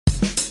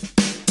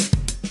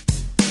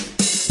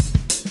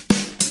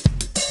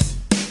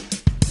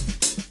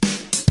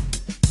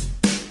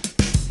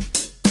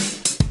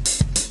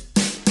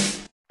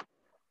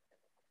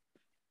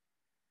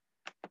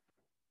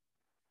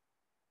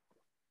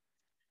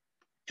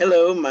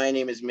Hello, my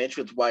name is Mitch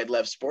with Wide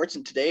Left Sports,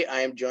 and today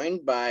I am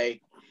joined by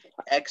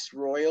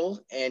ex-Royal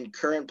and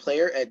current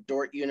player at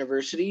Dordt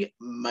University,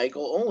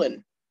 Michael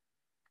Ohlin.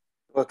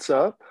 What's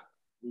up?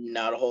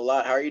 Not a whole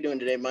lot. How are you doing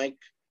today, Mike?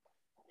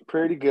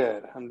 Pretty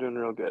good. I'm doing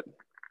real good.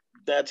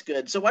 That's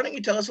good. So why don't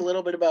you tell us a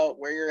little bit about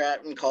where you're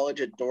at in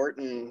college at Dordt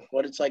and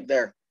what it's like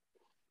there?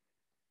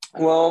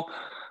 Well,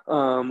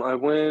 I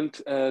went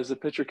as a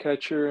pitcher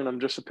catcher, and I'm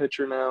just a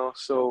pitcher now.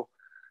 So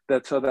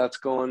that's how that's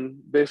going.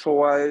 Baseball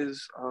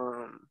wise,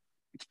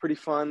 it's pretty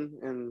fun.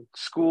 In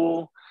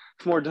school,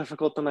 it's more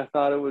difficult than I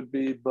thought it would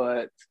be,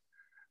 but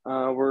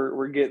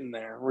we're getting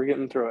there. We're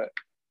getting through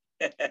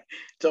it.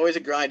 It's always a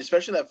grind,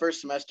 especially that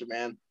first semester,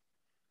 man.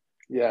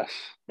 Yes,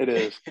 it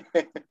is.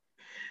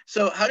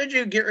 So how did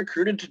you get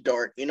recruited to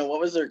Dordt? What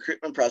was the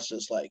recruitment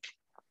process like?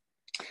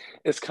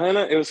 It's kind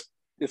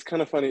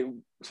of funny.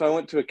 So I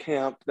went to a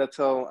camp. That's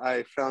how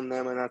I found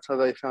them, and that's how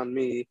they found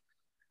me.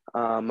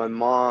 My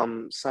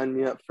mom signed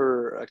me up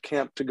for a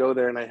camp to go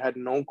there, and I had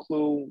no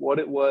clue what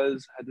it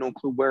was, had no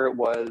clue where it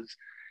was.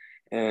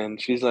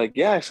 And she's like,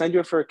 "Yeah, I signed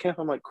you up for a camp."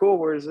 I'm like, "Cool,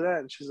 where is it at?"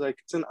 And she's like,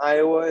 "It's in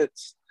Iowa.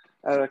 It's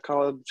at a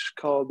college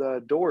called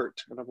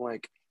Dordt." And I'm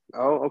like,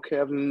 "Oh, okay.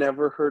 I've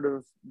never heard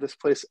of this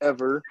place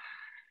ever."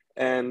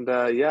 And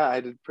yeah, I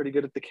did pretty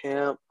good at the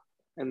camp.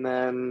 And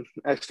then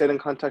I stayed in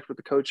contact with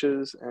the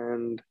coaches,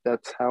 and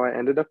that's how I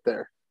ended up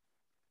there.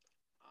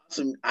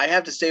 Awesome. I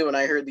have to say, when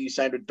I heard that you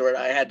signed with Dordt,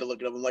 I had to look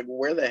it up. I'm like,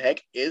 where the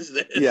heck is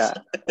this? Yeah,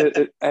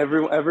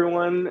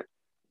 everyone.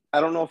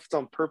 I don't know if it's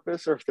on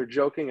purpose or if they're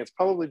joking. It's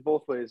probably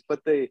both ways, but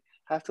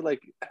have to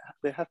like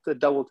they have to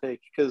double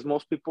take because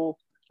most people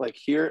like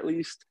here at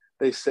least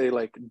they say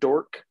like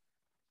dork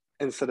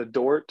instead of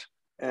Dort,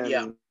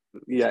 Yeah, and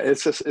yeah,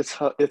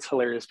 it's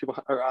hilarious. People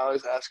are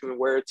always asking me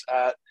where it's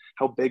at,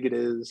 how big it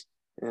is,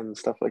 and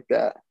stuff like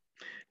that.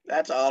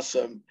 that's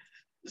awesome.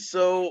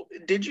 So,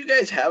 did you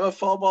guys have a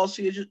fall ball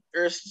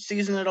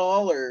season at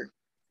all, or?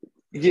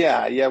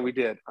 Yeah, we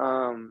did.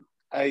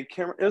 I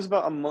can't. It was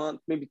about a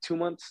month, maybe 2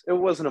 months. It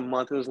wasn't a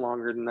month. It was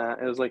longer than that.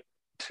 It was like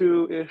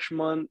 2-ish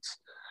months,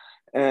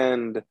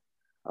 and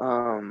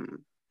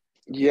um,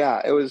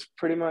 yeah, it was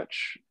pretty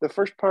much the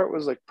first part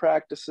was like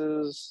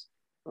practices,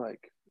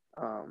 like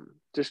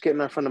just getting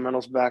our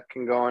fundamentals back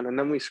and going, and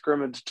then we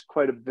scrimmaged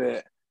quite a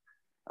bit.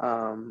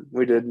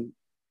 We did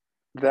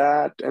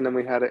that, and then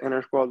we had an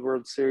inter squad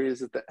World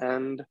Series at the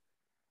end,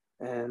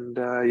 and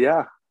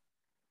yeah,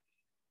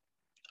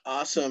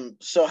 Awesome.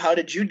 So, how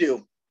did you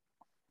do?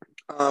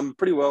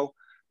 pretty well.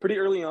 Pretty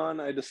early on,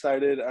 I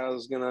decided I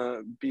was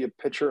gonna be a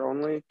pitcher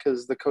only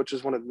because the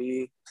coaches wanted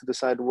me to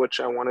decide which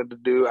I wanted to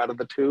do out of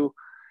the two,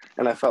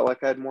 and I felt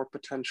like I had more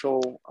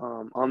potential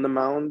on the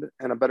mound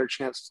and a better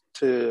chance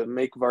to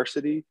make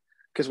varsity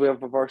because we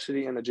have a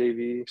varsity and a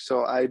JV.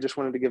 So I just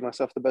wanted to give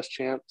myself the best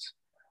chance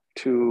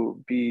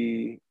to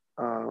be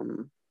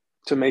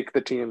to make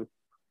the team.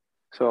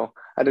 So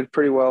I did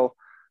pretty well.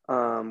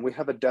 We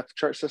have a depth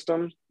chart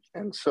system,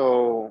 and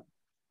so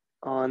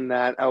on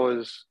that, I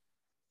was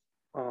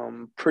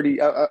pretty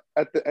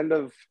at the end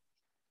of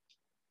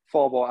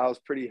fall ball. I was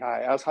pretty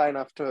high. I was high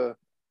enough to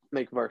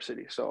make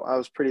varsity, so I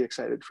was pretty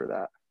excited for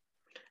that.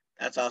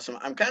 That's awesome.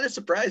 I'm kind of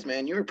surprised,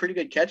 man. You were a pretty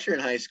good catcher in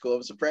high school.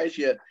 I'm surprised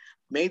you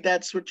made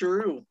that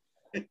switcheroo.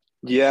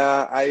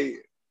 Yeah,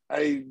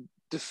 I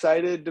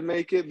decided to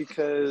make it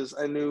because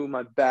I knew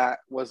my bat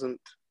wasn't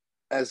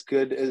as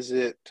good as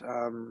it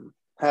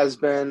has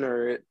been,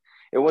 or it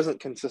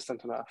wasn't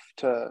consistent enough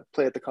to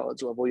play at the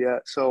college level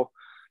yet. So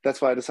that's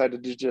why I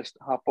decided to just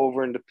hop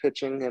over into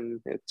pitching,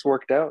 and it's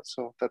worked out.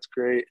 So that's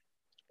great.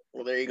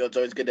 Well, there you go. It's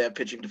always good to have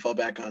pitching to fall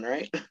back on,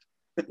 right?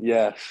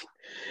 Yes.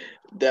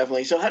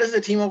 Definitely. So, how does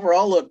the team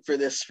overall look for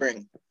this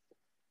spring?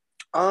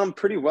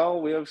 Pretty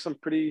well. We have some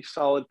pretty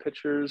solid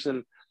pitchers,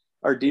 and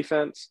our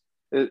defense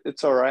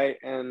it's all right,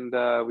 and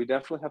we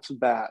definitely have some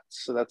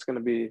bats. So that's gonna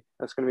be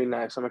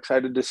nice. I'm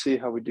excited to see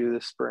how we do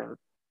this spring.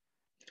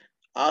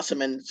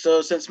 Awesome. And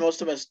so, since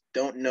most of us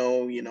don't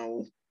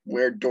know,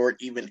 where Dort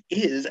even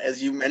is,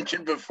 as you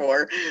mentioned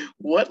before,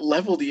 what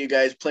level do you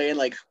guys play?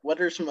 And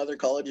what are some other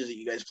colleges that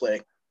you guys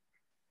play?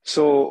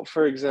 So,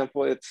 for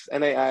example, it's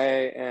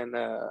NAIA, and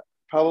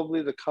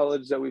probably the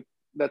college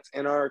that's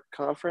in our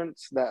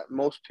conference that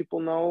most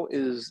people know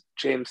is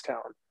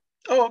Jamestown.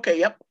 Oh, okay.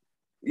 Yep.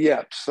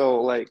 Yeah.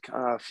 So, like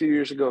a few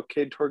years ago,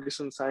 Cade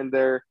Torgerson signed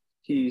there.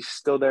 He's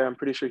still there. I'm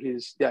pretty sure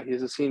he's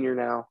a senior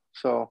now.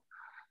 So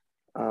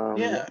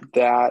Yeah.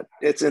 that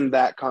it's in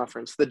that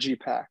conference, the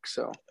GPAC.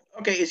 So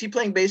Okay. Is he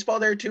playing baseball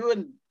there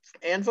too,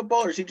 and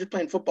football, or is he just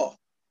playing football?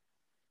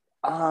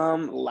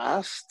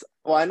 well,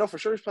 I know for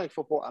sure he's playing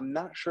football. I'm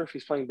not sure if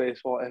he's playing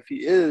baseball. If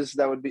he is,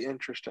 that would be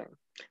interesting.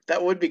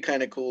 That would be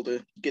kind of cool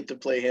to get to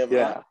play him, huh?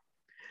 Yeah,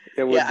 it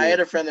Yeah, would I had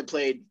be. a friend that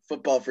played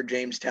football for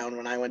Jamestown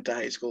when I went to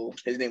high school.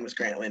 His name was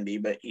Grant Lindy,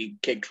 but he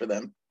kicked for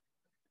them.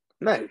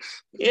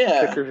 Nice.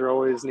 Yeah, Kickers are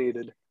always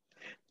needed.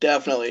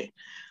 definitely.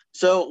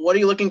 So, what are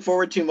you looking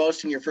forward to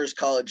most in your first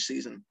college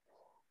season?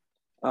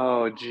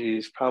 Oh,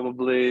 geez,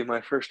 probably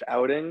my first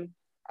outing.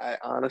 I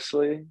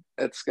honestly,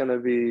 it's gonna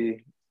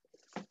be.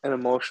 an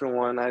emotional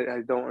one.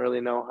 I don't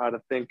really know how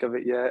to think of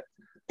it yet,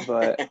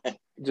 but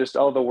just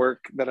all the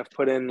work that I've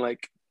put in,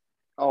 like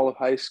all of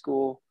high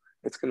school,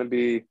 it's going to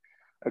be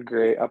a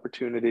great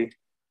opportunity.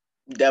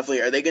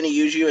 Definitely. Are they going to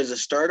use you as a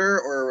starter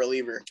or a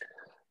reliever?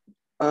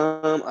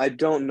 I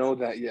don't know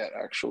that yet,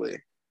 actually,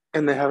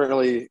 and they haven't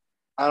really.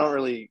 I don't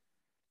really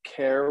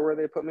care where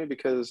they put me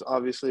because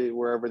obviously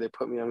wherever they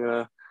put me, I'm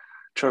gonna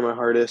try my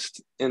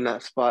hardest in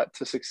that spot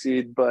to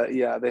succeed. But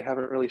yeah, they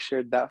haven't really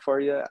shared that far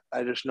yet.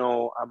 I just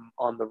know I'm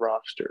on the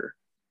roster.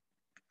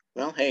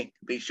 Well, hey,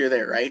 be sure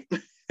they're right.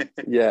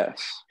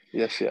 Yes,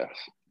 yes, yes.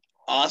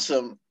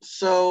 Awesome.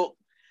 So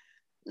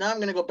now I'm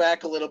going to go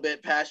back a little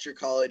bit past your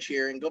college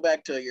here and go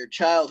back to your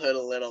childhood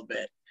a little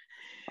bit.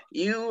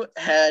 You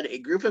had a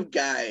group of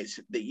guys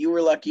that you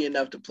were lucky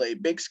enough to play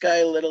Big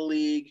Sky Little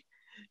League,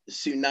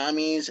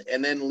 Tsunamis,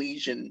 and then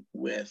Legion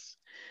with.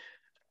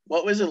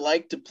 What was it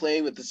like to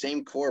play with the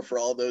same core for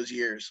all those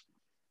years?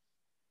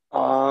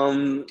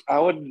 I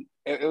would.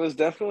 It was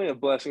definitely a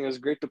blessing. It was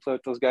great to play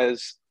with those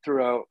guys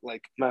throughout,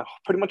 like my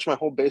pretty much my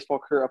whole baseball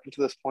career up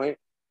until this point.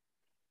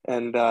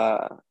 And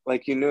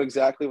like you knew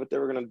exactly what they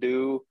were gonna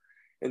do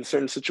in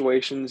certain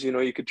situations. You know,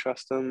 you could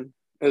trust them.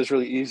 It was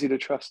really easy to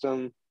trust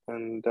them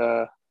and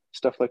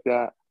stuff like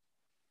that.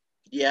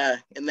 Yeah,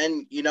 and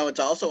then it's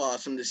also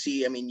awesome to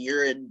see. I mean,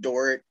 you're at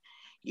Dordt,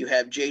 you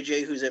have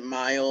JJ who's at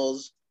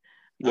Miles.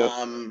 Yep.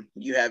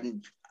 You have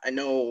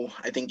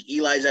I think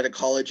Eli's at a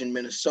college in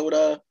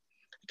Minnesota.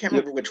 I can't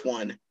Yep. remember which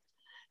one,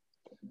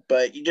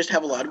 but you just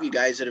have a lot of you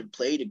guys that have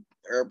played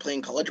or are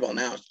playing college ball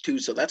now too.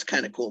 So that's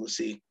kind of cool to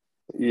see.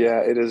 Yeah,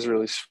 it is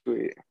really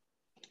sweet.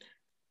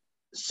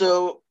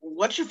 So,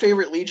 what's your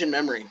favorite Legion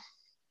memory?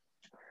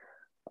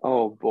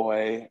 Oh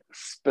boy.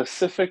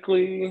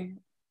 Specifically,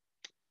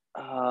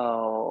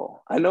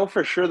 oh, I know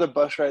for sure the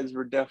bus rides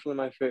were definitely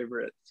my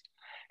favorites.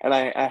 And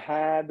I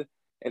had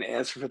an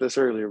answer for this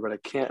earlier, but I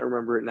can't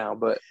remember it now.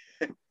 But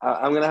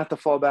I'm gonna have to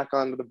fall back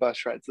onto the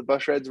bus rides. The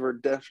bus rides were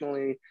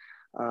definitely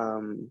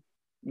um,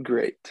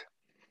 great.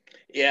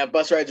 Yeah,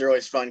 bus rides are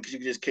always fun because you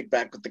can just kick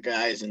back with the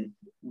guys and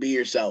be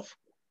yourself.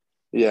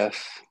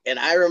 Yes. And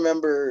I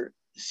remember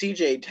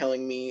CJ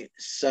telling me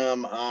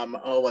some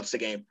what's the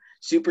game?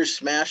 Super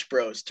Smash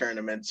Bros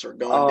tournaments or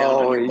going down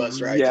on Oh your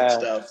bus rides and yes,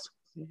 stuff.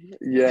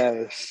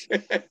 yes.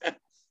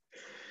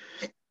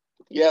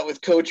 Yeah,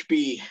 with Coach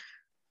B.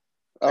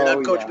 Or Oh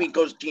not Coach yeah. B,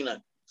 Coach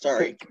Tina.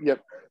 Sorry.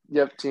 Yep,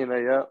 yep. Tina.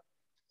 Yep.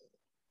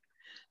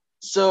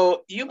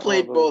 So you Oh,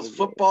 played those both are great.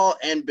 football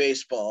and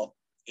baseball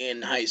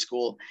in high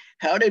school.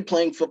 How did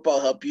playing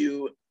football help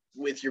you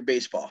with your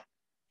baseball?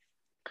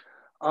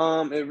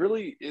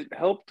 It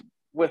helped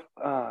with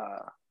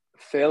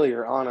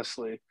failure,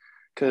 honestly,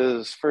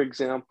 because for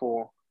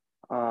example,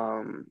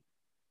 um,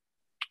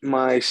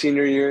 my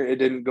senior year it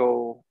didn't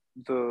go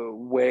the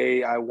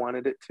way I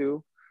wanted it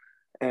to,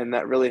 and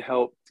that really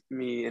helped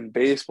me in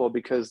baseball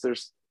because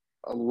there's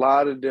a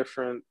lot of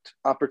different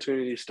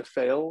opportunities to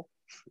fail,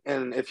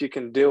 and if you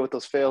can deal with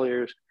those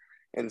failures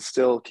and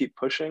still keep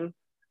pushing,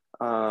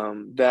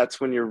 that's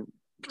when you're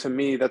to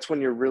me that's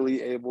when you're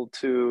really able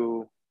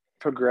to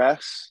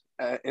progress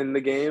in the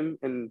game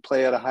and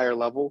play at a higher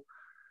level.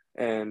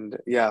 And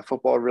yeah,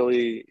 football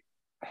really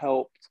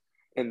helped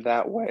in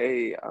that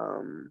way.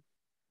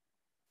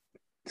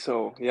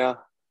 So yeah.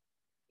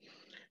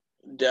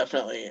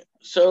 Definitely.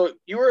 So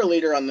you were a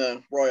leader on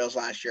the Royals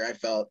last year, I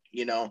felt.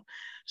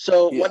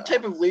 So what Yeah.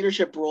 type of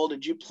leadership role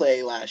did you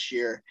play last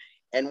year?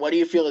 And what do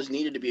you feel is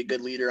needed to be a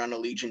good leader on a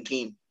Legion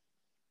team?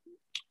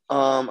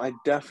 I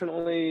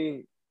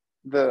definitely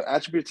the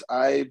attributes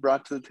I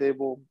brought to the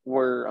table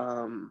were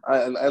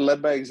I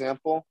led by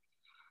example,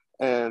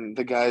 and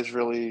the guys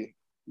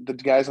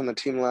on the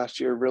team last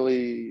year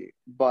really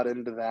bought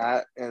into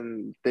that,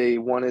 and they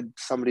wanted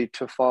somebody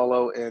to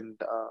follow. And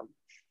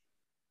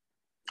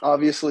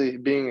obviously,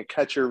 being a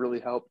catcher really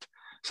helped.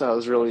 So I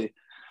was really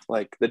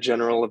like the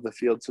general of the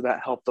field, so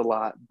that helped a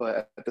lot.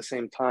 But at the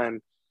same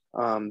time,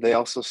 they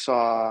also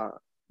saw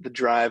the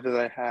drive that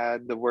I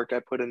had, the work I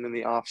put in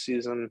the off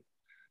season,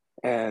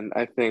 and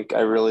I think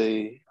I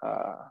really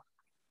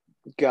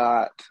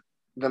got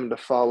them to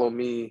follow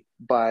me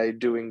by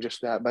doing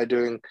just that, by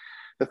doing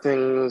the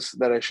things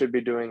that I should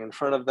be doing in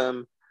front of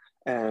them,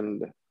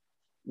 and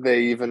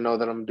they even know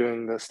that I'm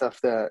doing the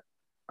stuff that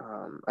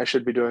I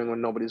should be doing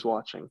when nobody's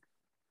watching.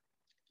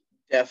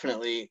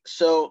 Definitely.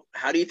 So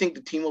how do you think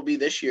the team will be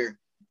this year,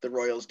 the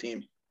Royals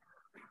team?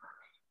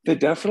 They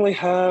definitely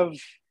have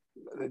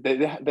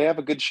they have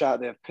a good shot.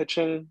 They have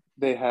pitching,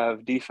 they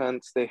have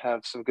defense, they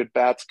have some good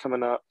bats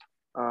coming up.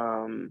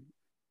 Um,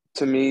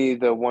 to me,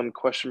 the one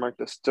question mark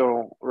that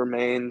still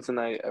remains, and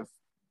I've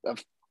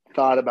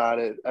thought about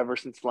it ever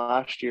since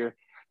last year.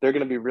 They're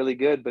going to be really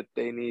good, but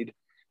a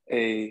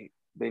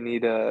they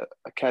need a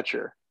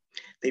catcher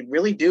They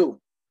really do.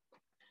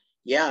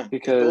 Yeah. And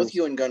both because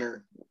you and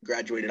Gunner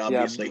graduated, yeah,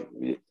 obviously.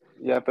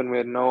 yep, and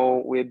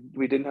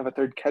we didn't have a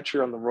third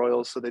catcher on the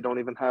Royals, so they don't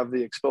even have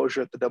the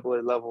exposure at the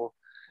AA level.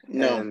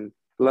 No. And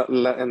let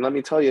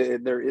me tell you,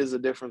 there is a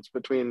difference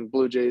between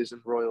Blue Jays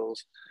and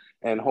Royals,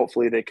 and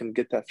hopefully they can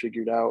get that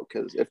figured out,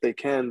 because if they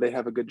can, they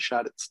have a good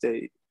shot at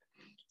state.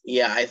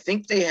 Yeah, I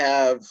think they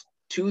have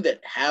two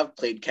that have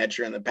played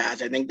catcher in the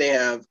past. I think they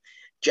have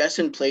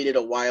Jessen played it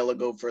a while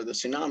ago for the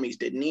Tsunamis,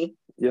 didn't he?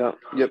 Yeah,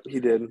 yep, he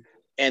did.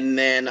 And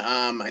then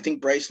I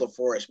think Bryce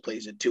LaForest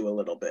plays it too a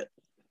little bit.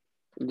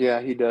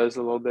 Yeah, he does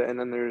a little bit. And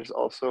then there's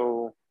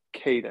also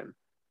Caden.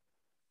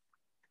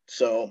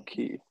 So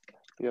Keith.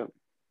 Yep.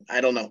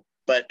 I don't know,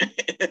 but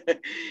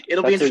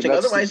it'll be interesting.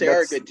 Otherwise, they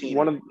are a good team.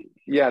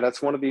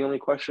 That's one of the only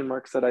question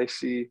marks that I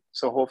see.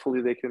 So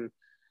hopefully they can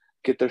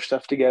get their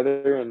stuff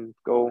together and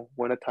go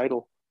win a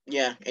title.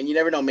 Yeah, and you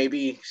never know.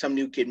 Maybe some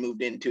new kid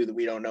moved in too that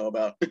we don't know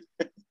about.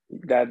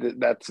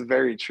 That's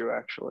very true,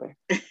 actually.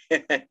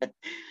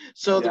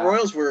 So the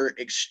Royals were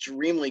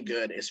extremely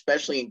good,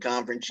 especially in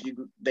conference.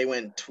 You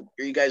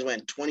guys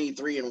went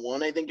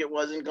 23-1, I think it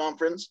was, in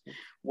conference.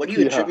 What do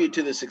you attribute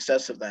to the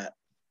success of that?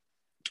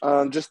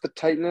 Just the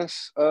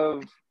tightness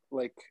of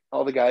like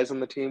all the guys on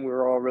the team. We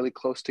were all really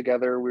close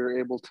together. We were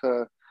able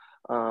to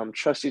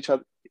trust each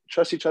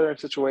other in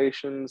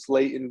situations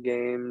late in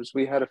games.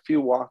 We had a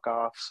few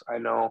walk-offs, I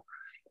know.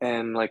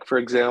 And like, for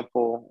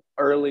example,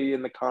 early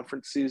in the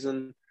conference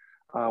season,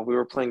 we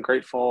were playing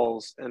Great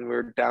Falls and we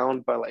were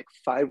down by like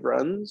 5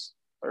 runs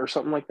or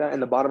something like that in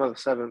the bottom of the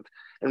 7th,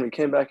 and we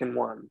came back and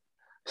won.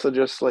 So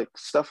just like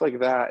stuff like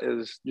that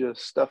is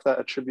just stuff that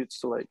attributes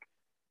to like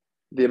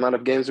the amount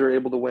of games we were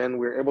able to win.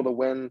 We were able to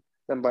win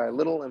them by a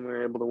little, and we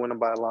were able to win them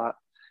by a lot.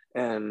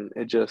 And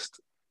it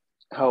just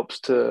helps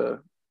to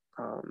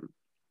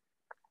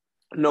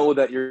know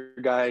that your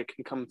guy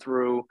can come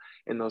through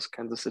in those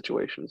kinds of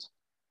situations.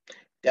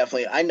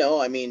 Definitely. I know.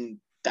 I mean,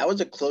 that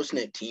was a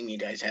close-knit team you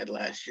guys had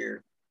last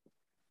year.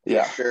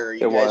 For sure.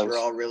 You guys were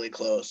all really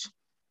close.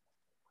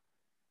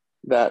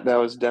 That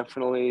was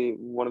definitely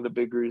one of the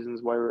big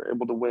reasons why we were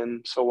able to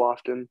win so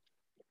often.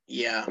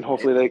 Yeah. And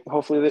hopefully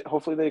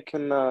they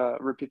can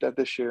repeat that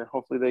this year.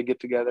 Hopefully they get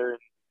together and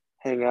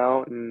hang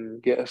out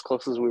and get as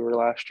close as we were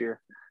last year.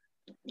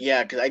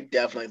 Yeah, because I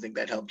definitely think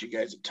that helped you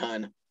guys a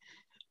ton.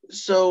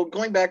 So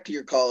going back to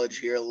your college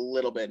here a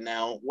little bit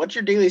now, what's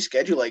your daily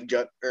schedule like?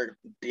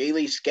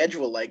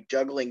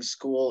 Juggling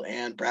school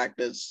and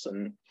practice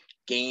and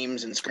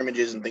games and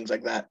scrimmages and things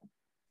like that?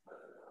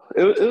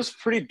 It was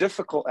pretty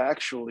difficult,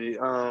 actually.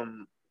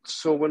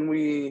 So when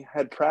we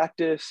had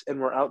practice and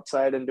we're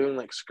outside and doing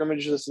like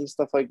scrimmages and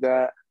stuff like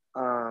that,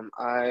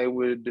 I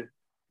would,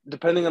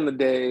 depending on the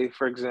day,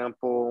 for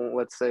example,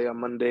 let's say on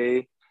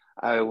Monday,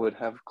 I would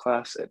have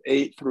class at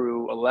 8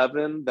 through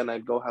 11. Then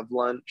I'd go have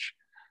lunch.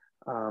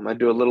 I'd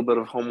do a little bit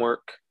of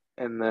homework,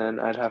 and then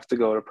I'd have to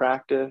go to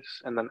practice.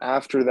 And then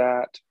after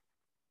that,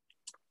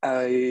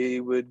 I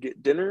would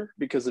get dinner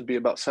because it'd be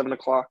about 7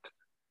 o'clock.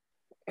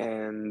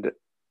 And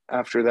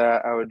after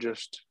that, I would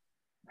just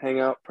hang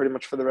out pretty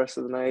much for the rest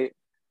of the night,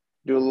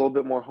 do a little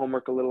bit more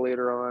homework a little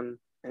later on.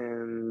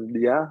 And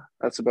yeah,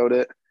 that's about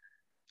it.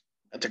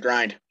 That's a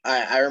grind.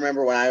 I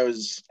remember when I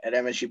was at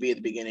MSUB at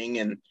the beginning,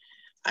 and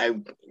I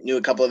knew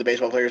a couple of the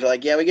baseball players were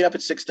like, yeah, we get up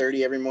at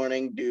 6:30 every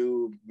morning,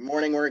 do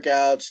morning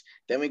workouts,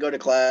 then we go to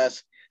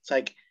class. It's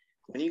like,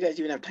 when do you guys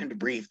even have time to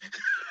breathe?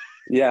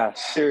 Yeah,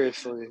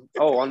 seriously.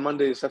 Oh, on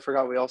Mondays, I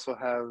forgot we also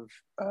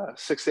have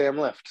 6 a.m.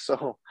 lift.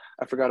 So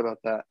I forgot about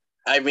that.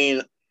 I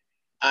mean,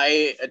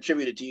 I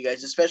attribute it to you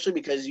guys, especially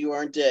because you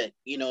aren't at,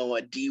 a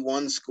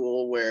D1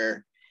 school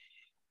where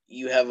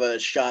you have a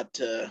shot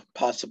to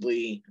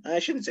possibly, I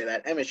shouldn't say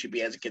that,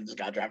 MSUB has a kid that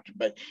got drafted,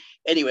 but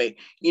anyway,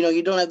 you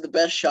don't have the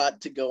best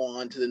shot to go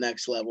on to the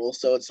next level.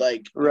 So it's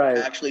like, right,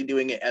 you're actually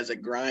doing it as a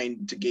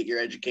grind to get your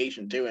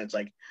education too. And it's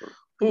like,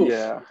 oof.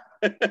 Yeah.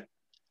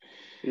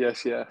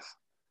 Yes.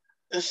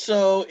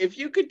 So if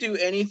you could do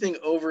anything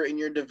over in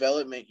your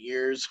development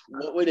years,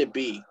 what would it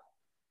be?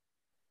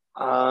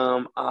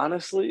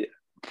 Honestly,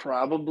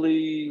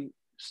 probably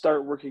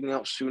start working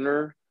out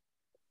sooner,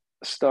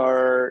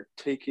 start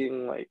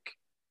taking like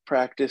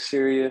practice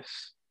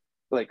serious,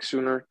 like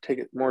sooner, take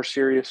it more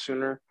serious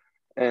sooner,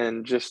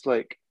 and just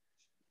like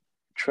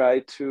try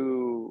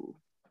to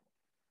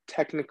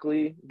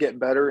technically get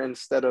better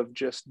instead of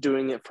just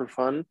doing it for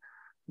fun.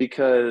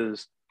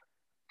 Because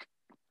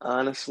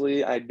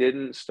honestly, I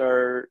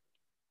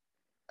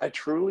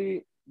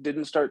truly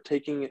didn't start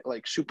taking it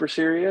like super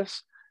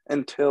serious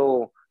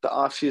until the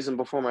off season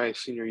before my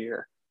senior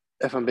year,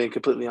 if I'm being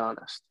completely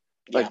honest.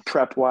 Yeah. Like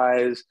prep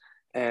wise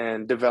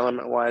and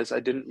development wise,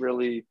 I didn't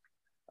really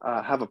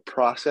have a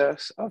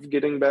process of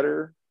getting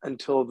better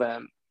until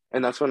then.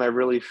 And that's when I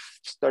really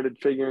started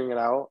figuring it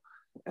out.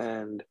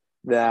 And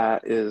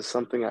that is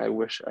something I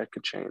wish I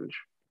could change.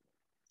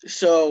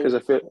 So, because I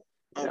feel,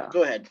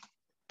 go ahead.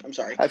 I'm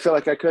sorry. I feel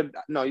like I could.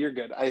 No, you're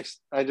good. I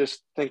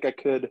just think I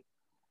could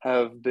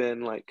have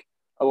been like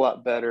a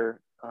lot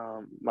better.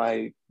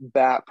 My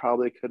bat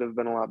probably could have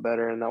been a lot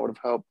better, and that would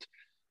have helped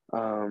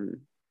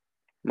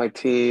my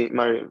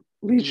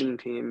Legion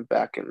team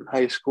back in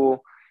high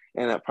school,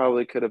 and that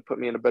probably could have put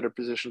me in a better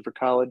position for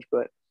college.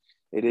 But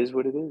it is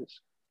what it is.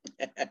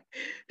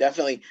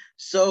 Definitely.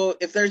 So,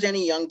 if there's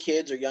any young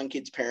kids or young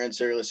kids' parents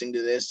that are listening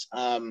to this,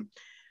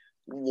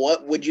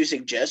 what would you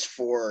suggest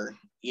for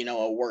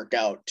a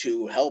workout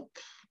to help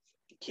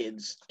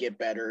kids get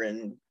better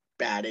in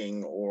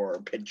batting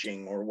or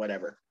pitching or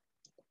whatever?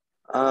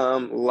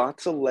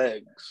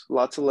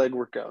 Lots of leg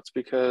workouts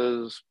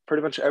because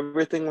pretty much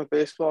everything with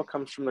baseball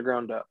comes from the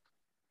ground up.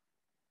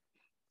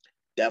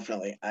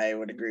 Definitely. I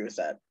would agree with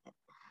that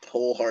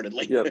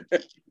wholeheartedly.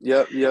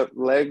 Yep.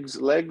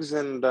 Legs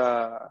and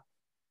what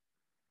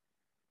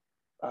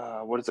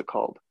is it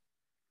called?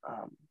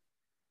 Um,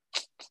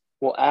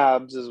 well,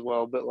 abs as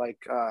well, but like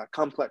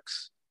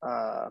complex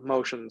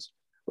motions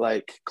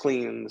like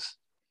cleans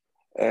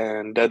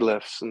and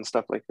deadlifts and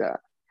stuff like that.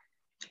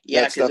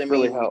 Yeah, That because stuff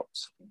really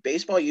helps.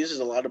 baseball uses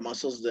a lot of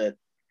muscles that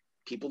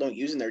people don't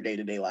use in their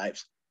day-to-day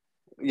lives.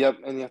 Yep,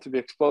 and you have to be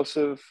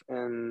explosive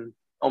in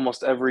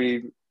almost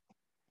every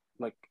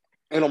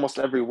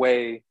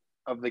way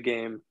of the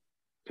game,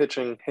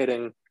 pitching,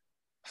 hitting,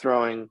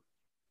 throwing.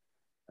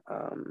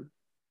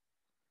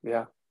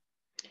 Yeah.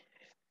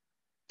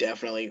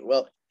 Definitely.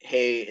 Well,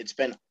 hey, it's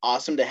been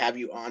awesome to have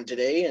you on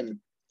today, and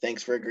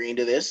thanks for agreeing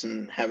to this,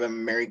 and have a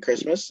Merry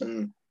Christmas.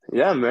 And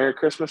Yeah, Merry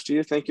Christmas to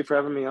you. Thank you for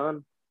having me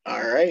on.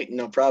 all right,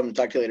 no problem.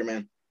 Talk to you later,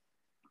 man.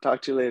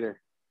 Talk to you later.